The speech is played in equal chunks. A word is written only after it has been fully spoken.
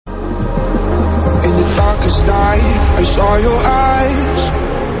In the darkest night, I saw your eyes.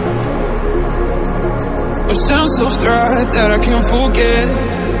 A sense of threat that I can't forget.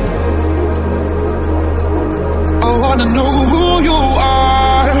 I wanna know who you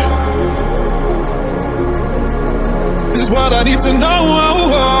are. Is what I need to know.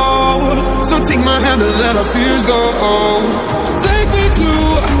 So take my hand and let our fears go. Take me to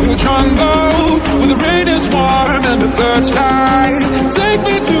your jungle, where the rain is warm and the birds fly. Take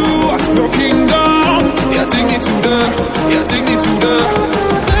me to your kingdom. Yeah, take me to the. Take me to the.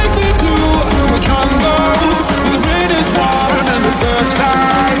 Take me to your jungle, where the rain is warm and the birds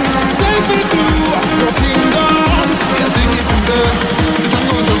fly. Take me to your kingdom. Yeah, take me to the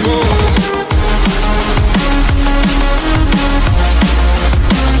jungle.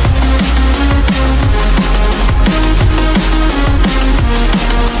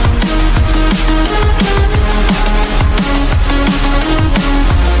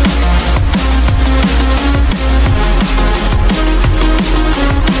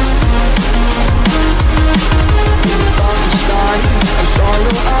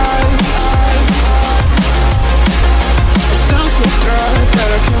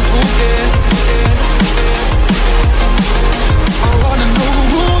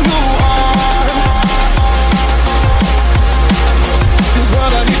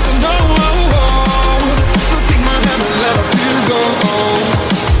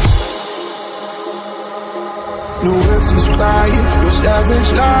 No words describe your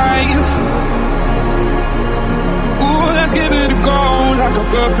savage life. Ooh, let's give it a go like our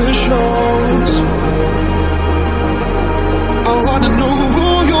purpose shows. I wanna know who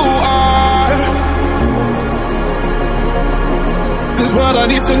you are. Is what I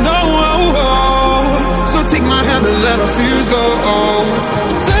need to know. So take my hand and let our fears go.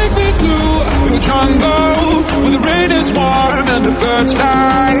 Take me to your jungle, where the rain is warm and the birds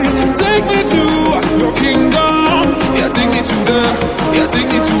fly. Take me to your kingdom. Yeah, take me to the. Yeah, take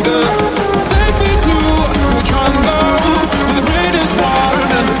me to